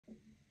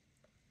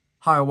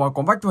Hi,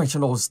 welcome back to my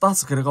channel.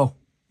 Start gonna go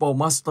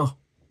Bowmaster.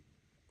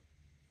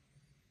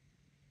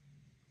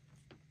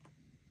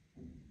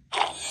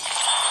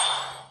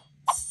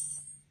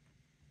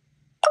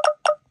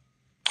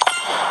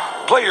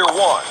 Player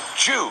 1,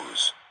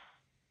 choose.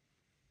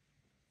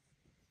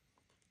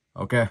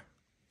 Okay.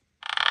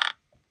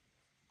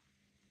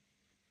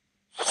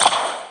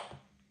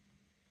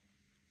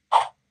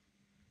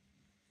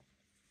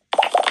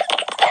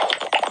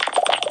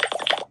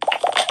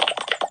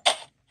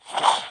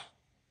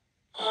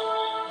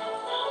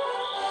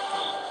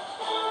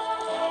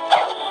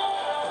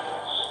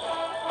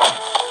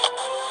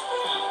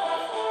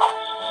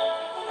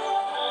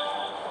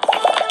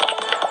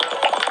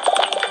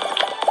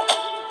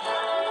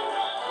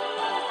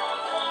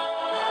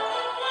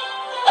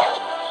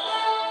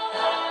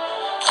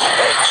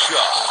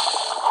 Headshot.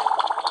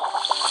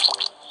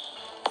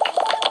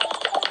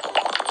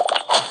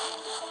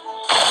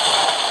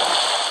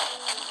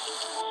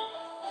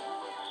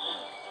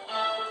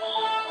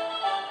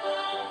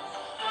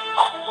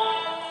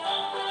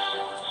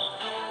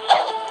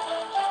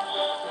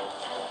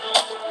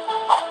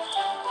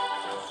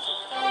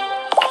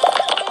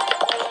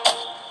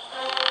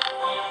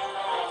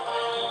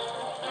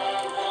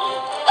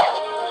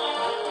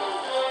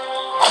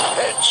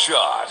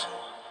 Headshot.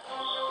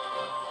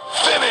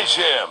 Finish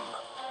him.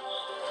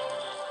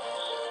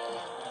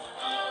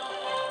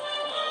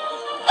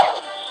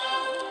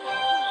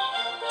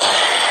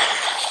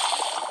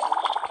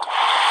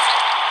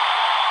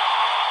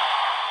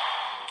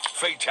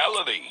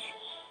 Fatality.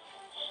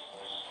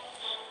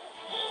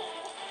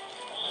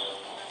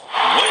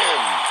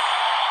 Win.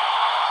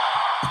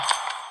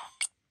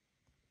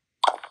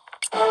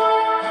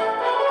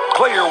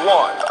 Player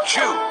 1,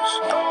 choose.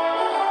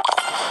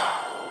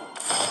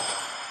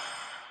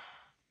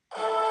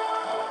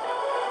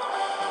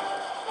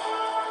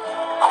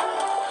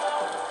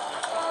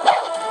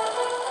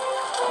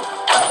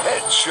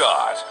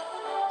 Headshot.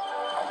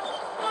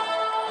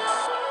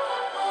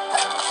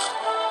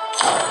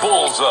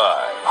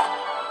 Bullseye.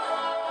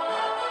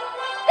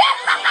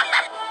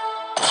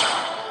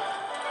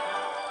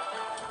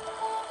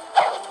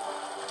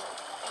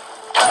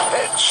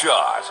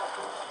 Headshot.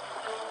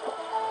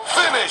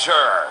 Finish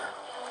her.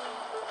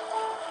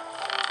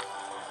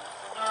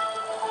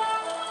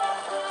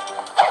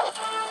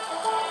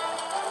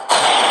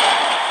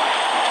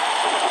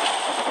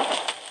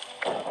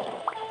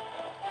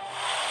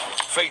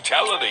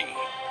 Fatality.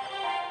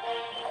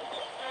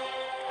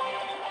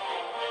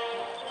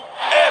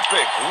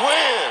 Epic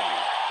win.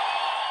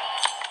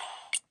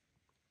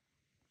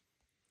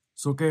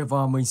 Ok,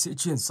 và mình sẽ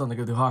chuyển sang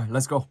game thứ hai.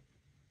 Let's go.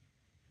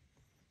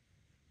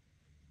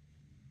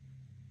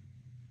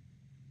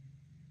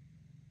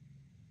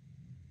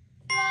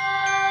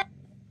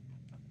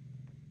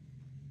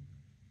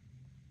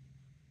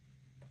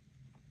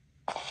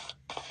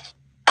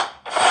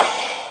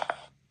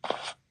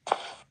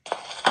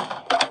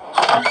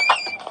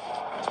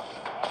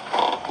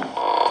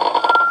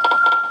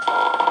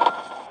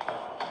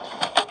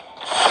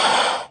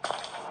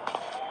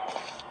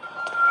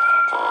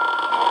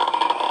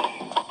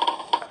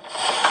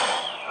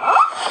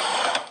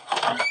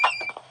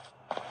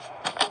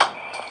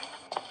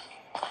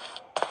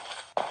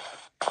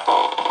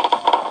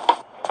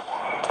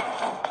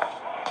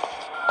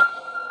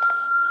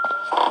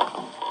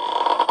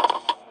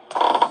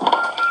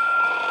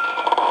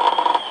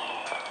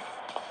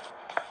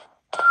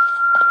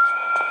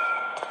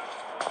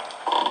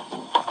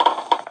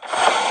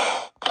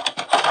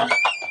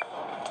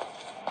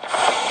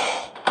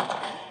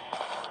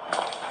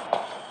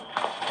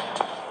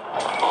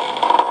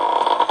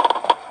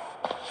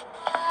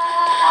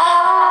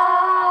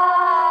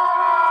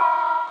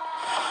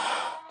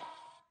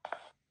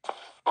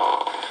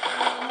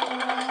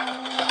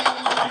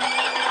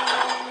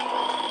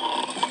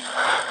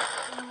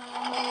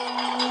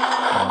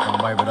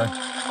 Còn bay vào đây.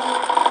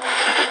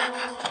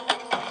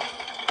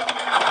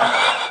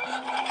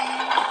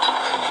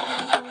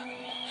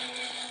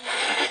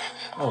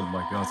 Oh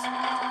my god.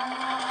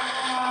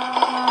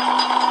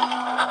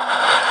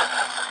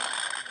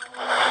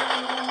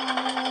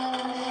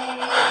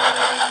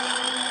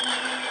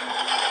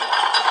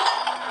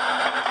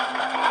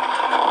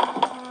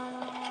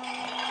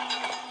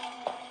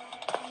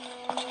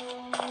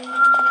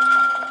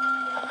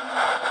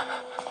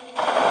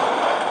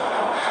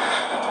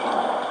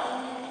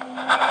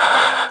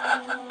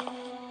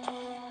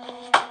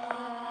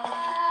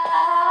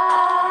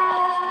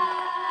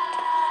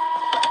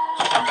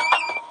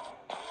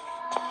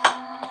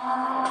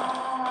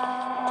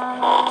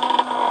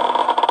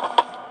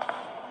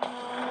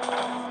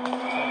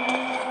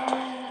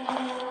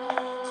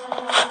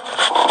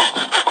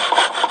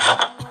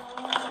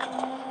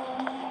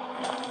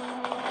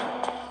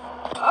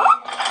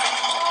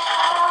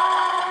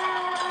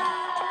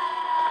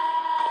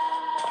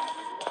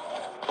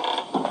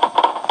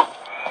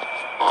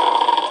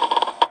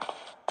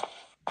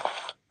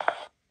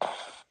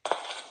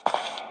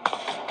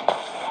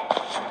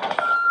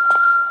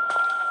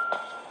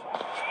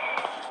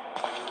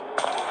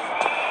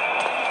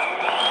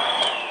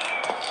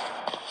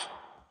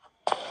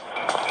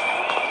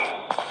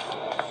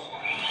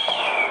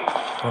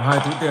 Còn 2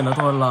 túi tiền nữa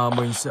thôi là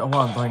mình sẽ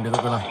hoàn thành được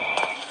cái này.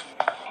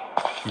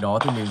 Khi đó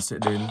thì mình sẽ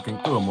đến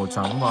cánh cửa màu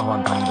trắng và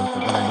hoàn thành được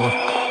cái này luôn.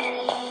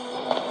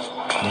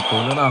 Một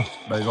túi nữa nào.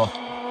 Đây rồi.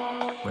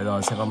 Bây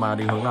giờ xem con ma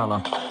đi hướng nào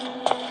nào.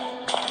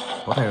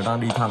 Có thể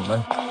đang đi thẳng đây.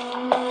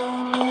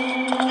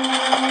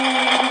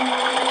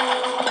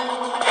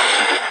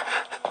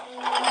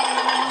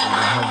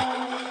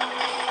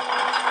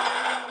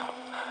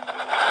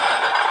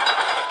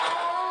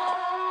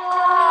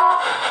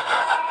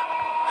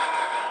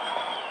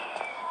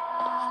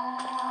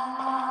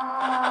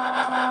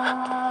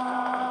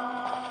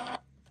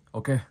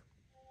 Ok.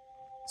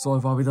 Rồi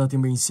và bây giờ thì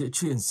mình sẽ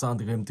chuyển sang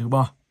từ game thứ 3.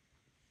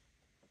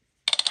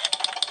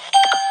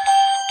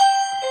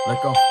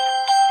 Let's go.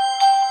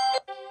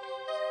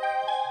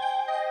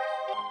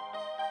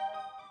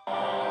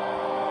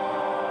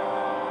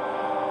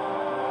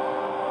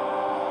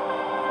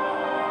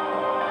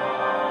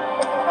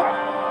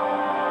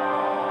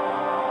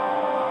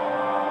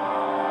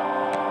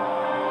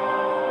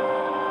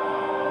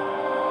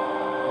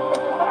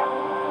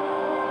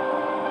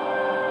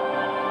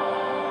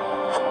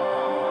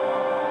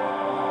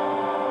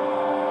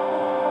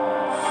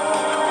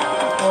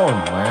 Oh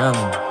man,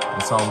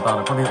 sao ông ta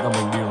đã phát hiện ra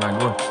mình điều này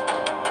luôn.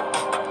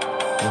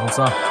 Nhưng không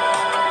sao.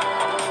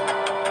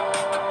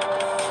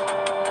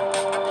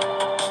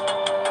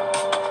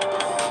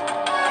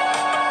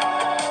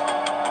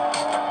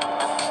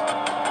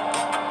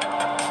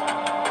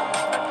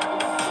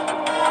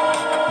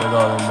 Bây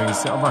giờ mình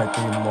sẽ phải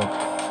tìm một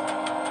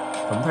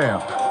tấm thẻ.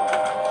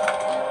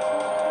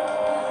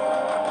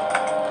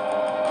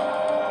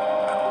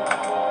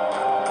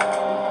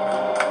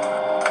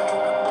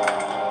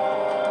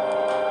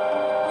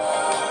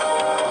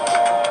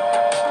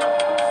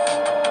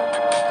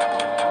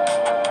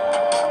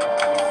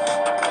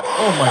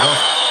 Oh my god.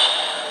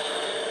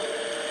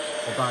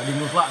 Ông ta đi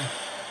ngược lại.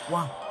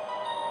 Wow.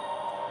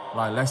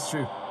 Lại let's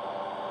shoot.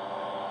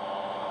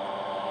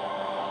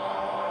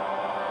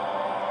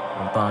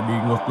 Ông ta đi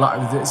ngược lại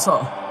thì dễ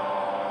sợ.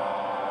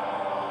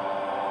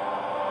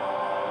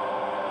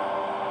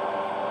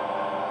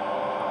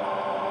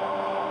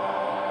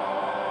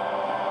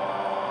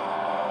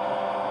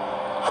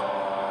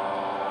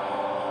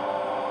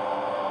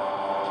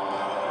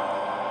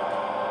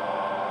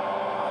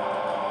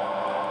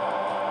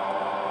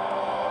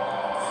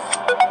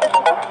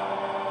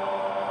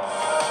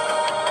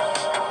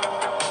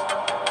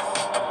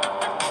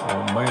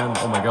 Oh man,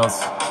 oh my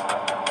god.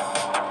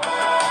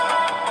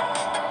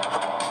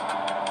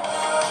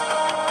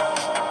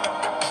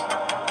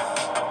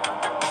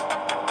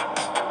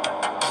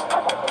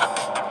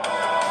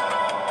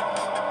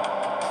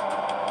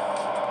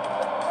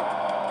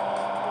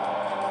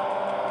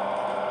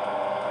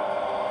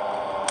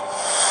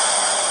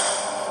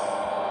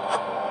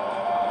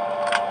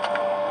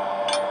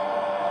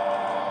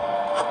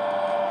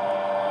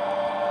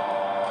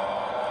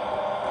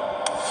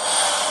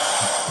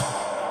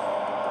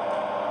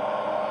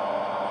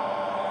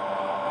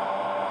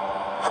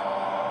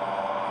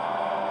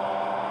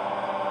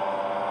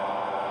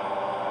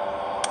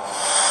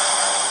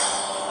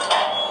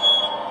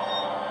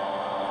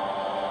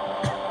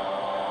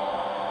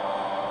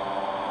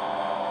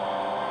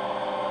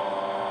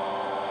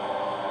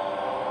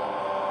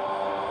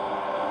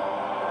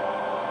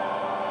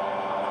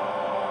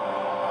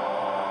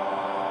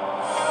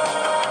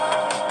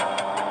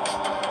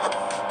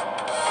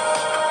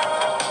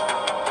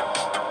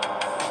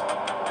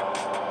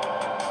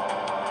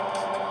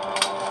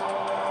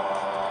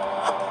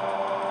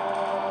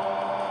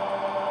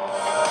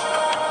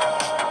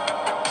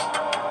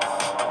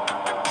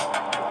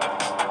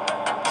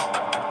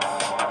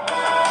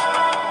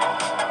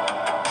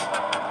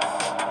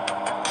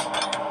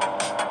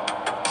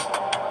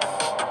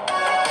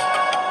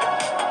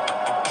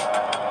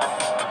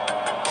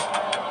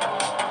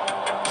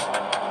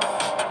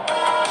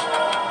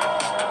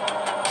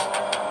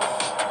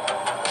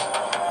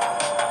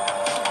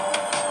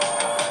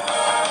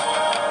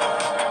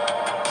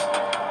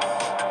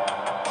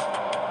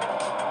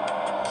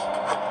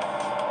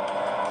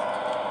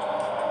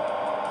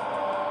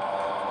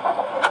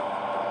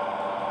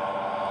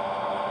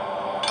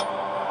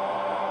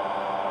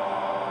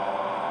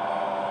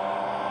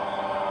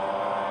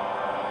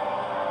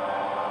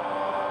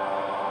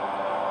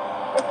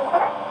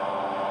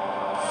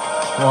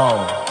 Wow,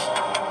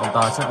 ông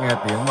ta chắc nghe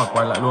tiếng và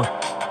quay lại luôn.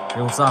 Nhưng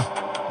không sao,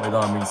 bây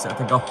giờ mình sẽ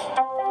thành công.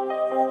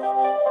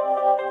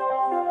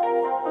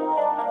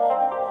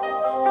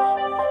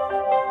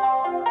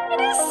 It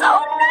is so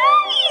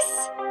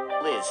nice!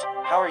 Liz,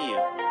 how are you?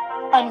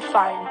 I'm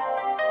fine.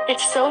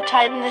 It's so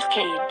tight in this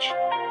cage.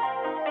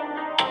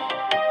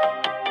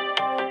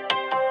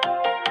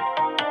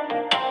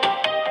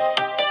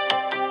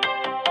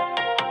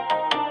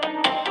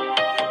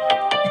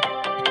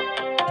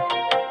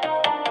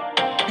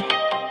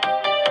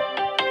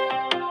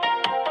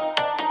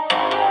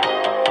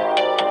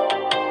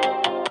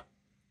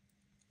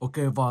 Ok,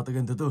 vào tới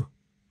game thứ 4.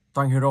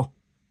 Tank Hero.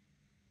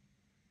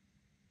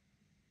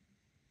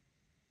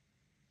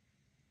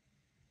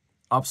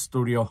 Up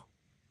Studio.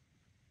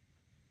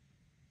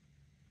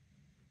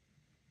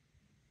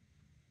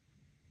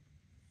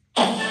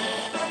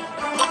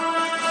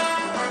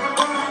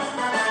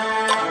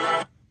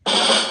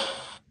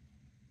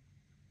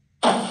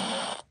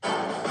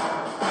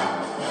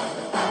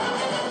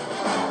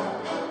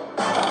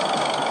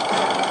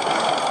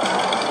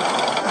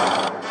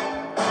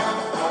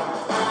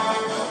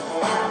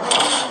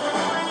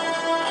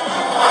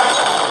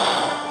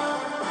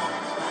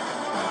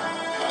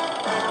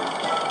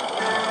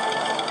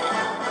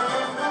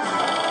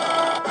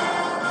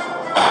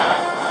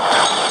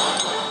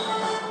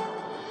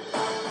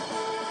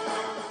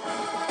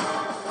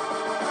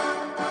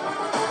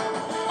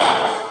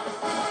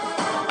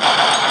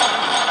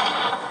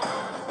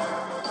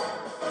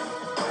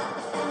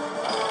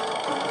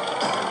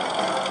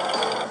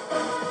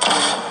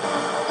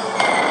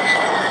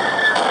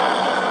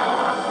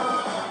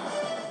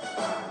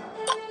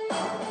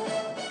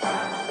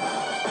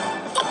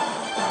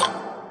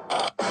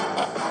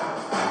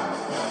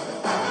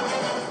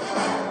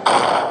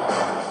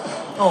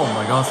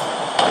 god.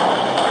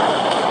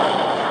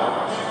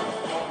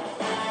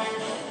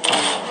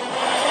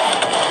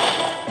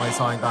 May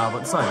sao anh ta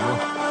vẫn sẩy luôn.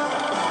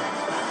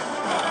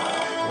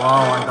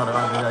 Wow, anh ta được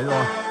ăn cái đấy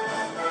rồi.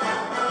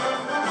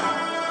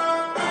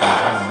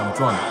 Cái này nằm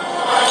chuẩn.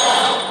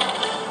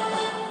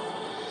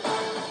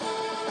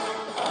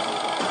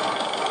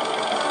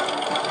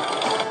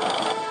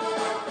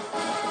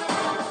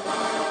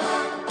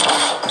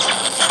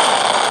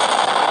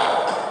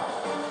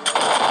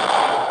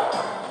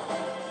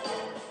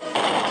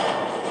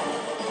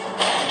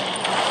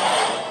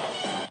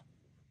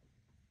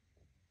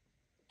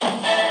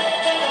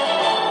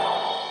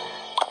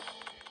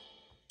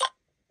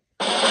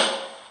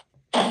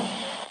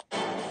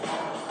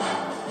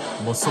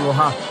 Một solo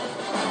ha.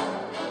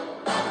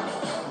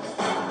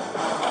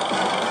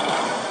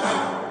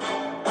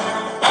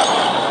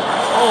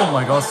 Oh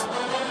my god.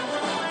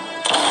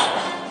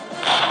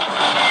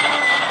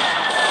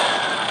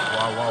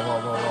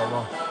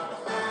 Wow.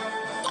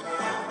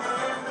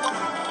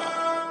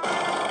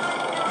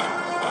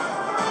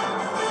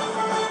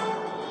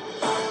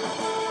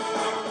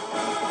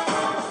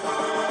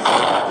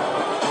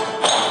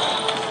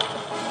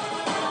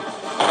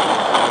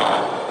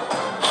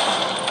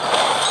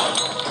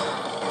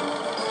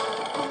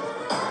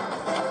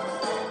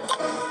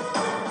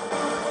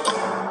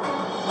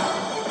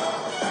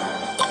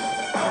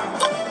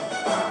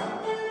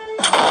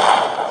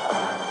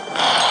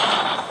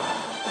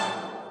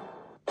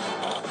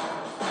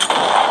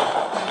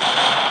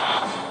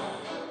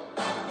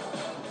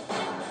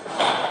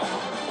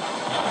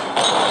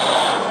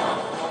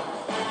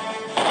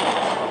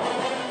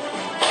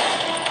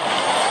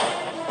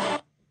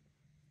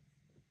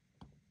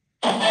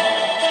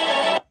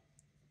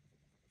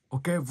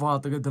 Ok, vào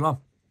từ game thứ 5.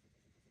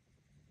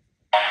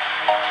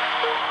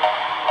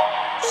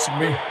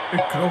 Smith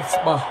X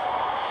 3.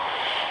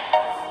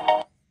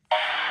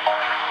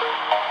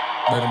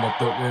 Đây là một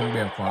tựa game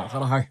bẻ khóa khá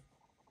là hay.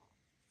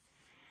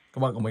 Các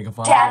bạn của mình khám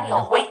phá.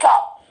 Daniel, wake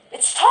up!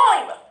 It's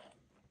time!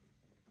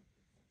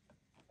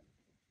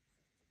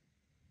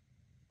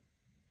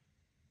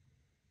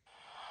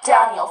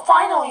 Daniel,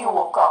 finally you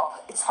woke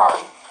up. It's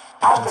Harry.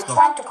 I've been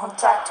trying to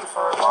contact you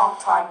for a long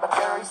time, but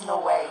there is no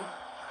way.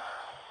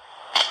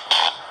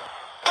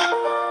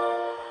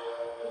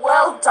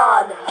 Well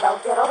done! Now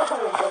get out of the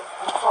window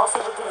and cross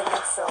over to the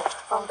next cell.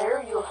 From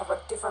there you'll have a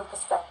different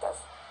perspective.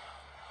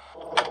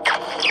 Be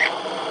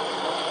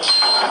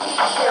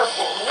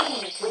careful, maybe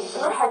you can leave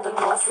your head and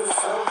go through the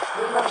cell.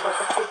 Remember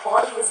that your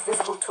body is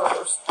visible to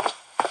others.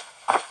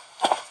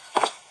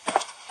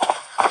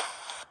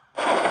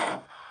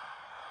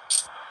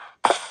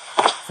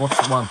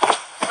 Fourth one.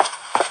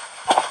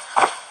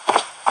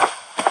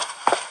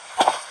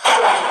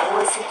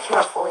 Listen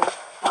carefully.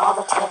 Now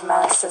that you have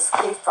managed to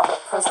escape from the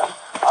prison,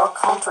 our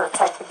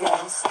counterattack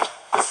begins.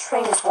 This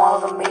train is one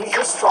of the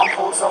major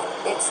strongholds of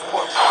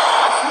export.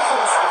 If you can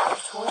escape,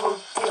 we will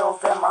deal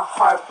them a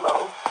hard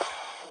blow.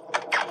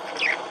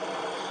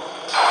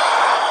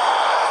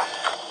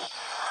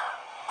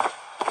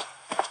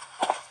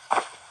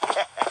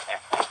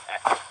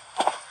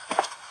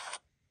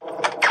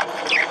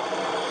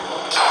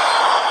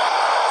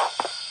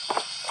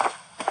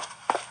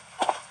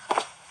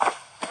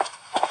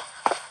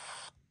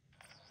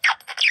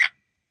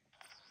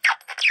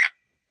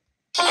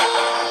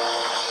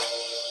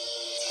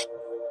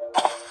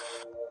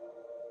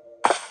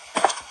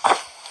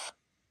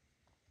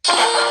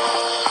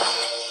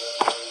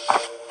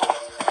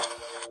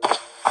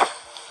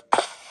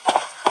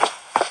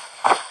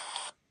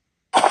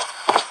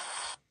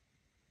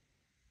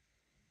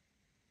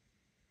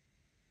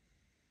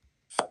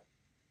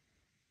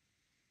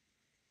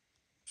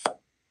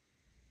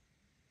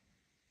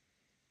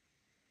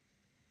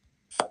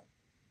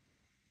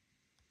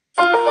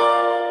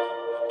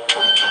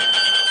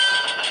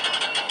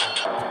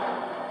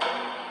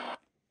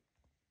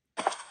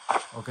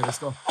 Okay, let's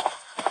go.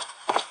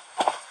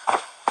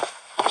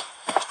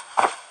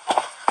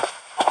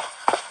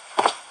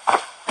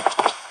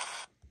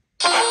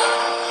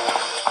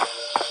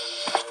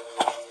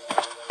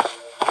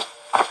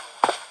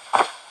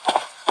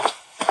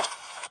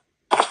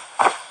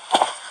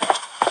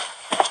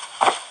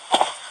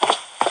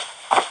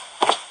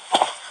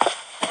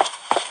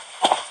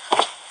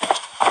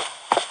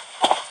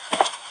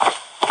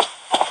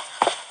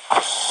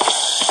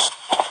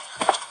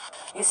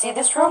 You see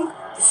this room?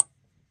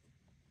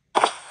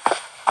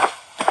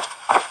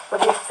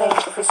 What do you think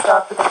if we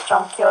start with the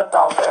junkyard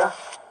down there?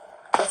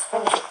 Let's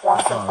finish it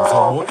once and for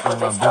all before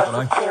they start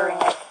repairing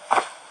it.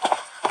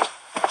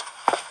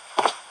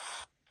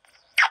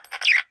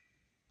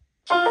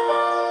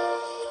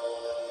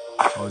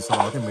 Rồi sau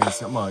đó thì mình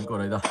sẽ mở cái cửa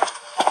này ra.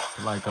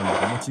 Cái này cần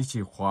có một chiếc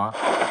chìa khóa.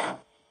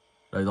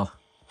 Đây rồi.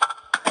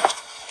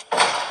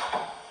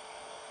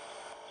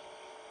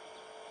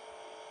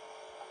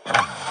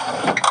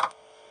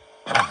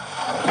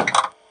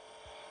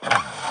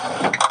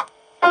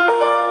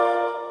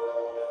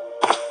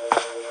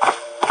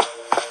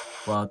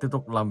 Và tiếp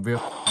tục làm việc,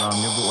 làm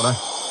nhiệm vụ đây.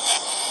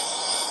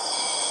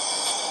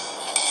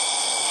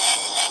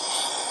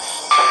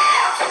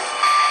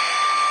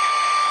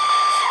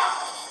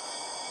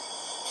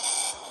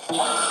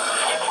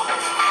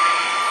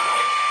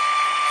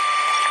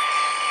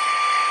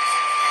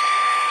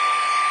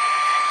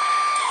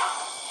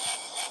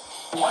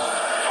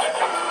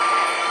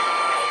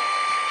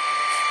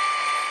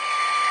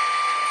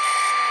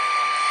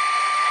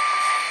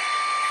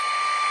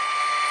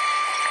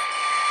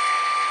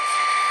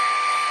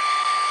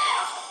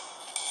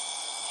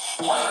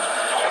 Đó,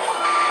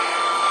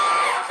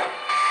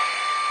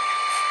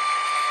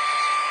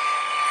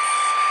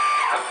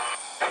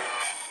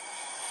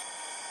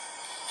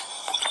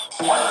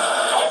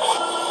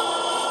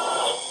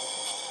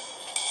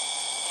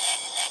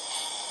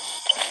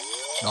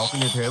 cứ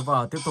như thế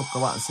và tiếp tục các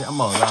bạn sẽ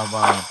mở ra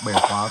và bẻ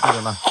khóa từ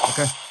đường này.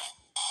 Ok.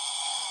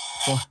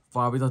 Rồi,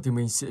 và bây giờ thì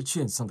mình sẽ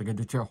chuyển sang tới game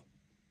tiếp theo.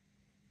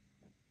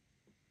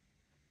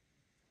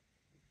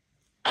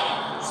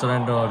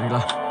 Slendrina,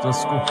 The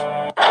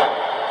School.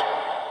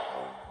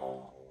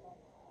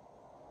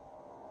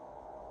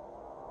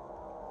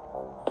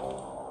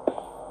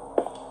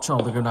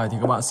 Trong tựa game này thì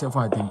các bạn sẽ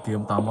phải tìm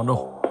kiếm 8 món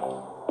đồ.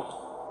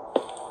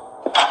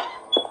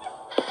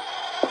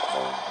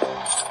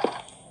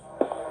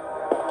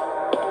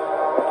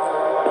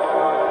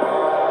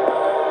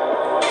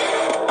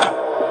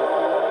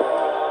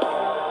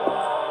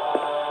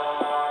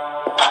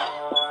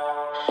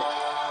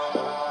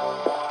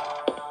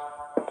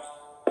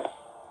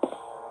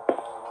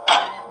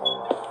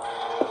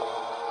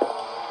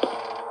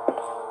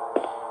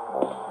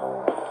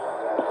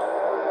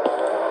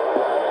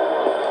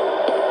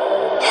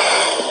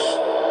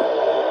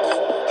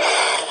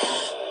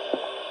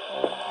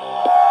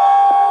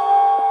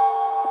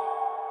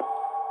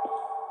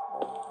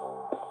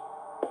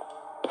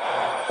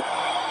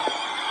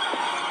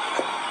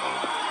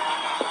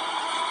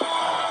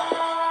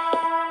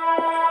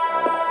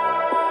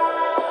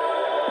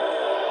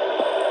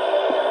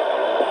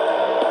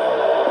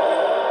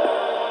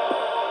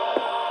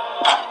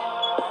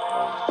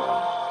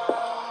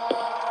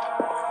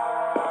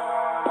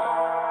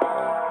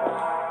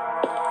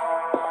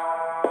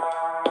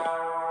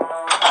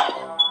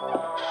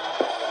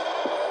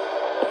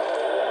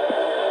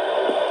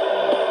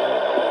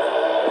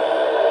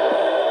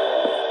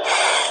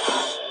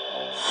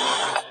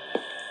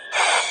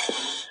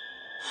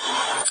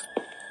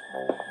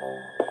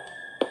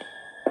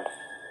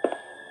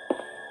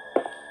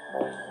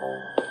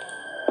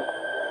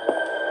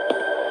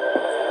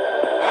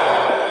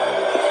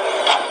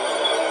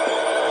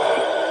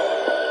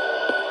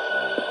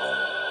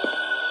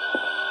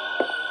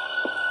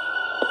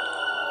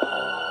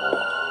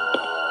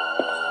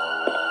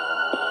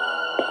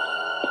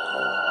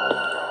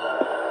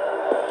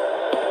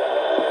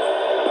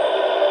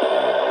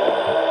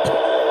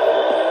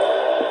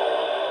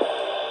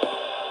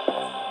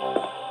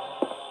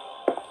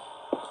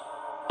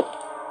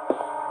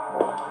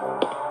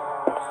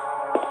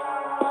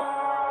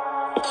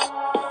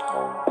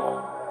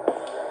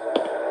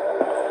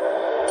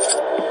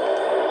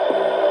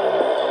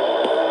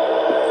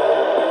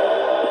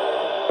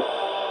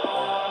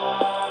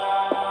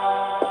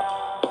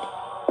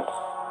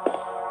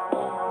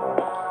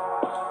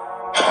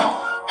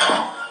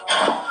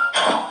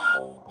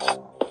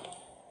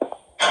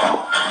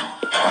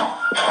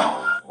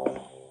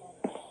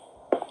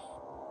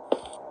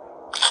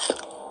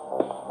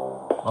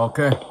 Ok,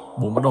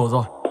 4 món đồ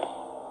rồi.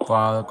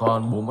 Và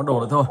còn 4 món đồ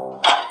nữa thôi.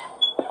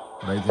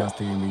 Ở đây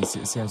thì mình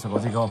sẽ xem có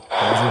gì không.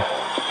 Có gì.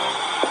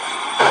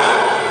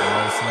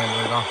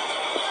 Slendrina.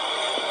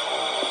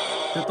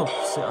 Tiếp tục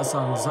sẽ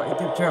sang dãy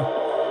tiếp theo.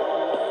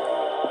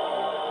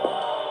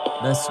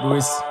 Let's do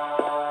it.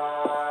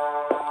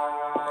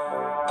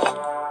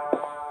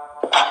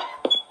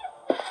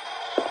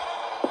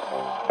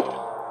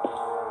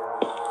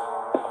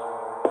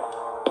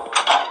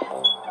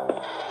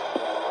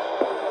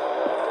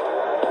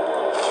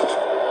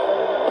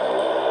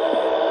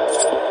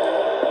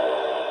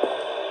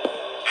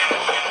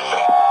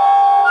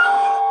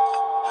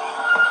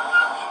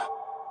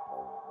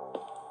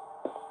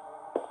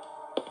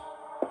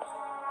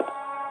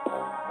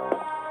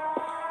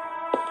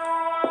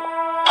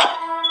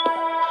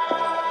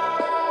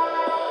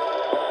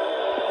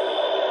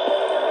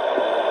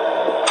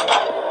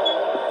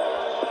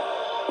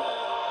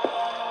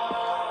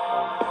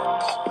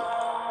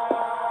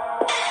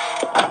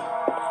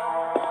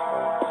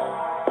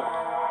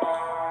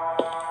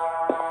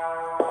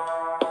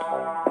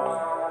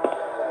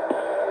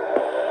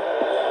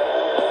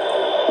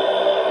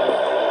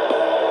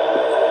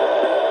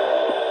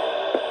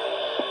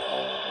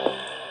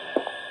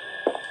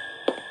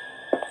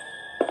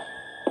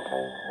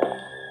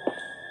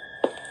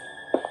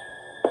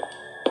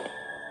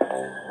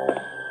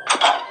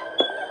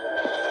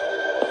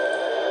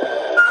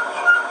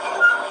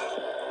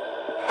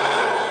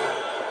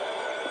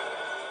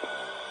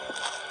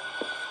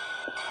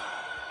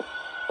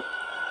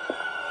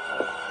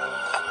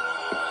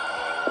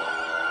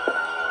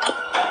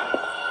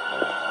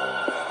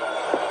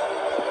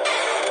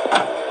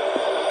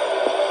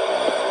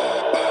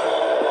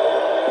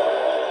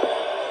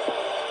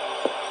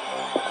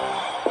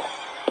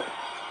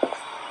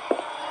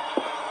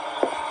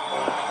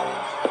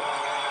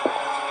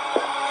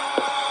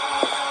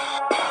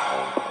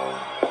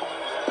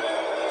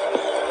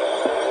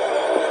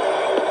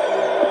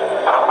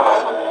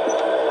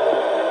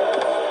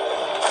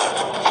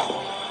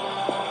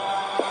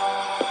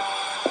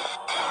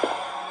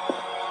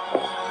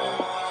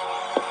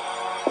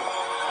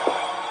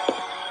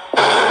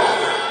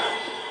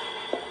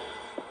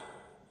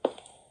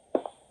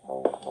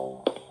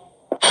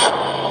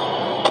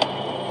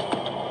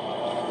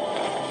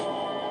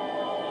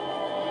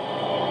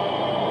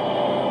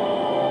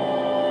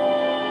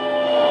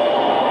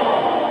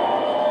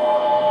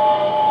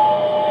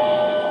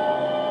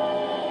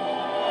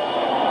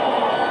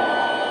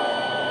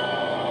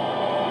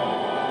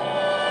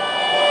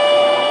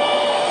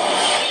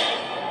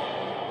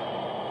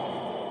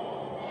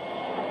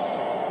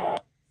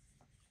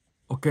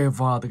 Ok,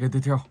 và từ cái tiếp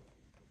theo.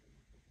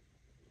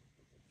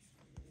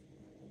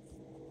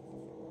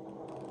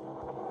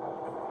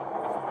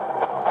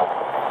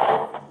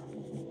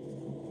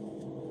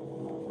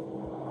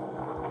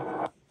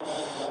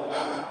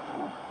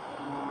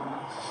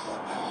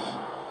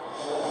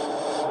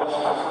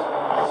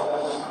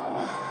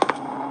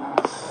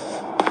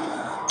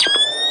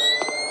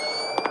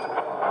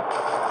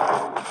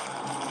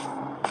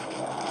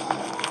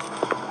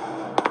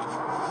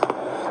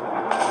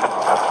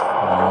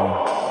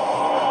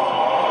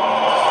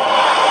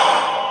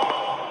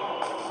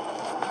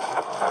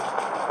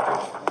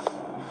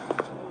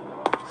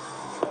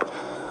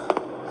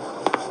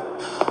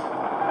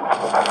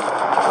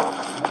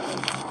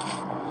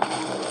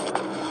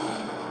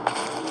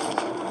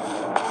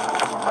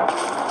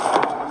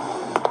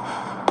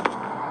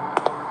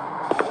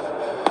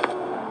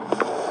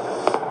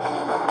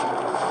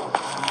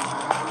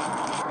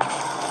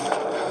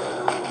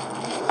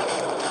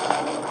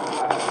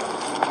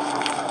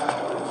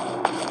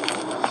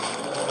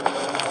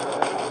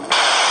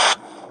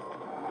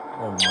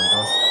 Oh my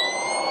gosh.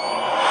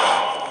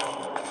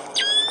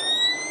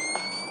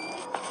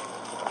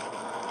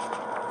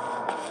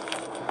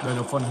 Đây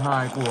là phần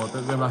 2 của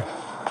tựa game này.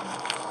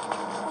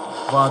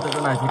 Và tựa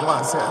game này thì các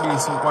bạn sẽ đi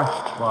xung quanh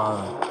và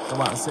các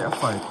bạn sẽ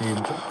phải tìm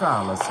tất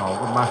cả là 6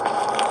 con ma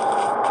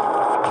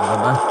ở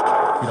gần đây.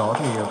 Khi đó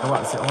thì các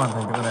bạn sẽ hoàn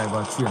thành tựa game này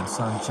và chuyển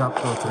sang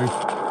chapter 3,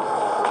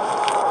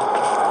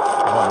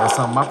 gọi là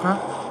sang map khác.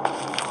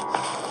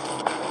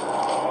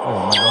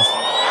 Oh my gosh.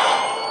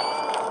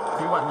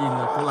 Khi các bạn nhìn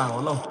cái làng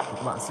nó lâu thì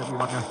các bạn sẽ bị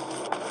bắt ngay.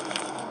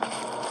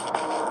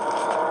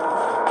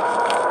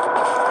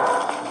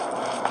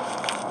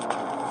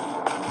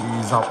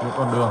 Đi dọc những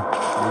con đường,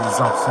 đi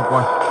dọc xung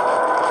quanh,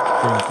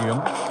 tìm kiếm.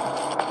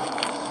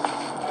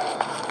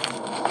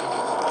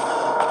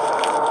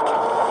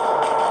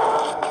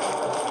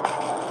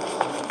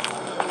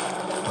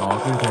 Đó,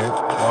 cứ thế.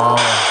 Wow,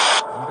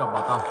 vẫn gặp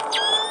bảo tàng.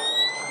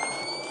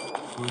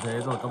 Cứ thế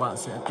rồi các bạn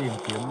sẽ tìm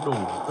kiếm đủ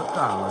tất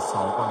cả là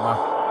 6 con ma.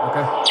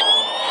 Ok.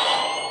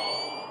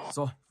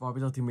 Rồi, và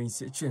bây giờ thì mình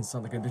sẽ chuyển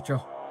sang cái tiếp theo.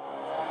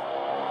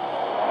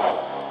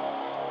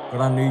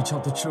 Granny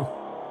Chapter 2.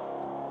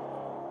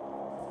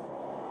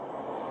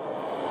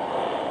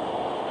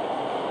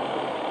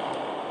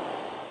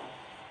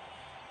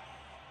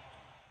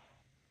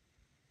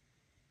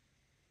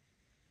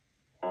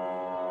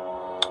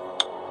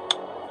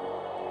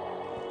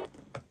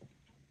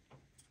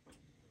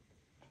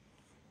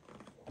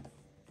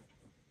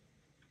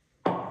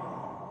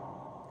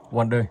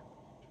 One day.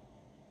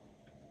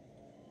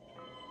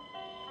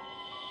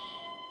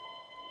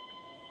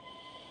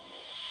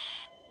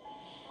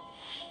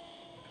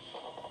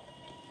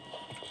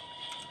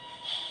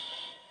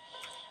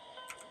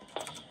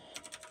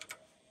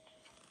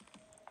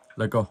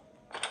 Let go.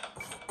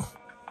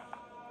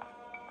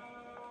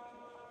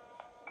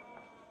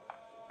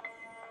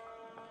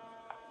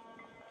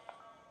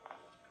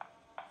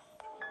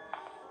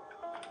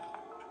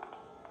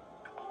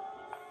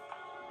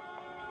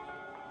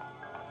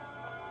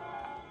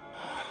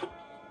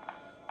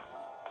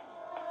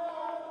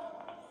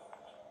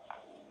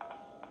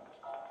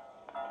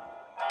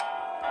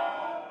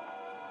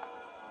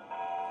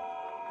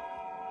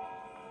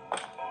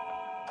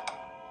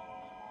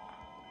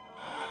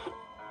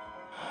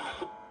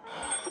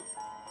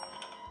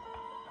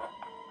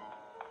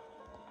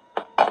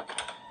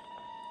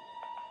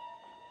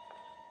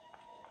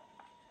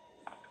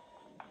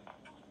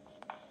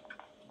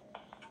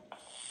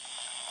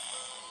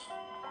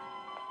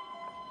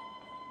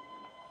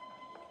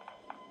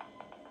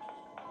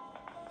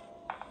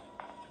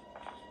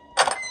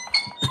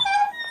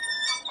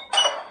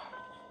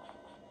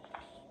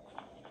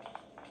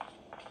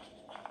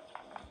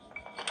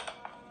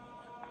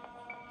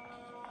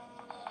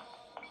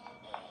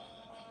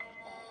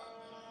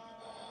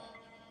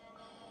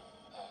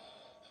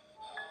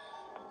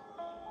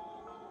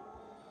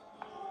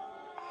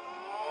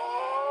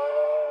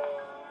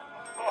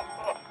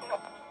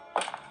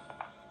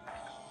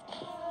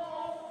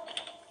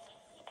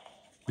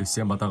 Để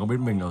xem bà ta có biết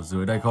mình ở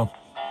dưới đây không.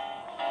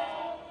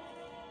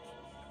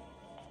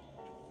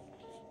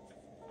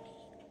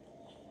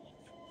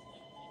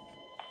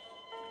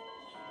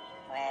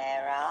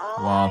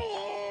 Wow.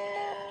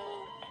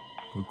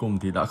 Cuối cùng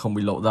thì đã không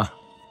bị lộ ra.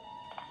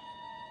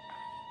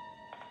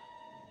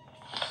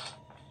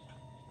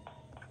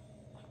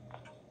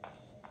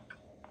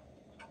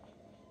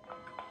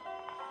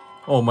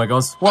 Oh my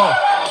gosh. Wow.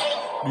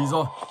 Đi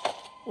rồi.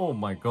 Oh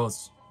my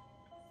gosh.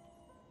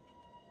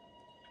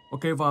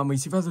 Ok, và mình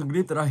xin phép dừng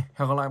clip tại đây.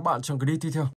 Hẹn gặp lại các bạn trong clip tiếp theo.